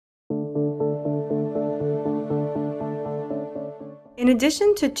In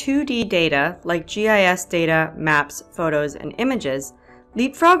addition to 2D data like GIS data, maps, photos, and images,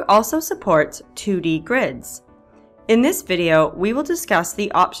 Leapfrog also supports 2D grids. In this video, we will discuss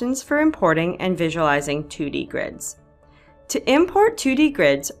the options for importing and visualizing 2D grids. To import 2D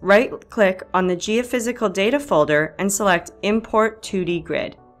grids, right-click on the Geophysical Data folder and select Import 2D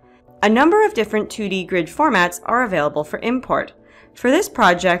Grid. A number of different 2D grid formats are available for import. For this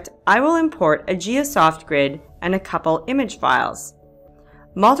project, I will import a Geosoft grid and a couple image files.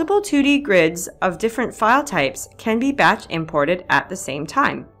 Multiple 2D grids of different file types can be batch imported at the same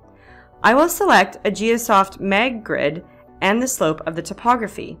time. I will select a Geosoft mag grid and the slope of the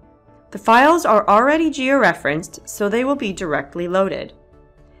topography. The files are already georeferenced, so they will be directly loaded.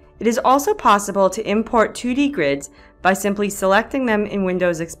 It is also possible to import 2D grids by simply selecting them in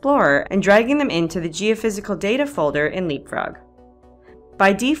Windows Explorer and dragging them into the Geophysical Data folder in Leapfrog.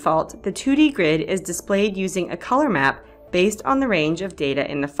 By default, the 2D grid is displayed using a color map based on the range of data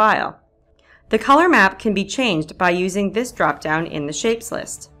in the file. The color map can be changed by using this dropdown in the Shapes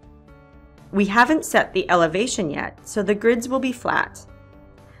list. We haven't set the elevation yet, so the grids will be flat.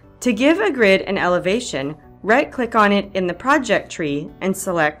 To give a grid an elevation, right-click on it in the project tree and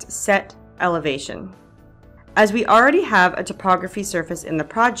select Set Elevation. As we already have a topography surface in the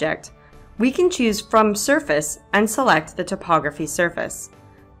project, we can choose from Surface and select the topography surface.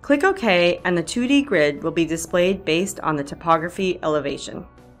 Click OK and the 2D grid will be displayed based on the topography elevation.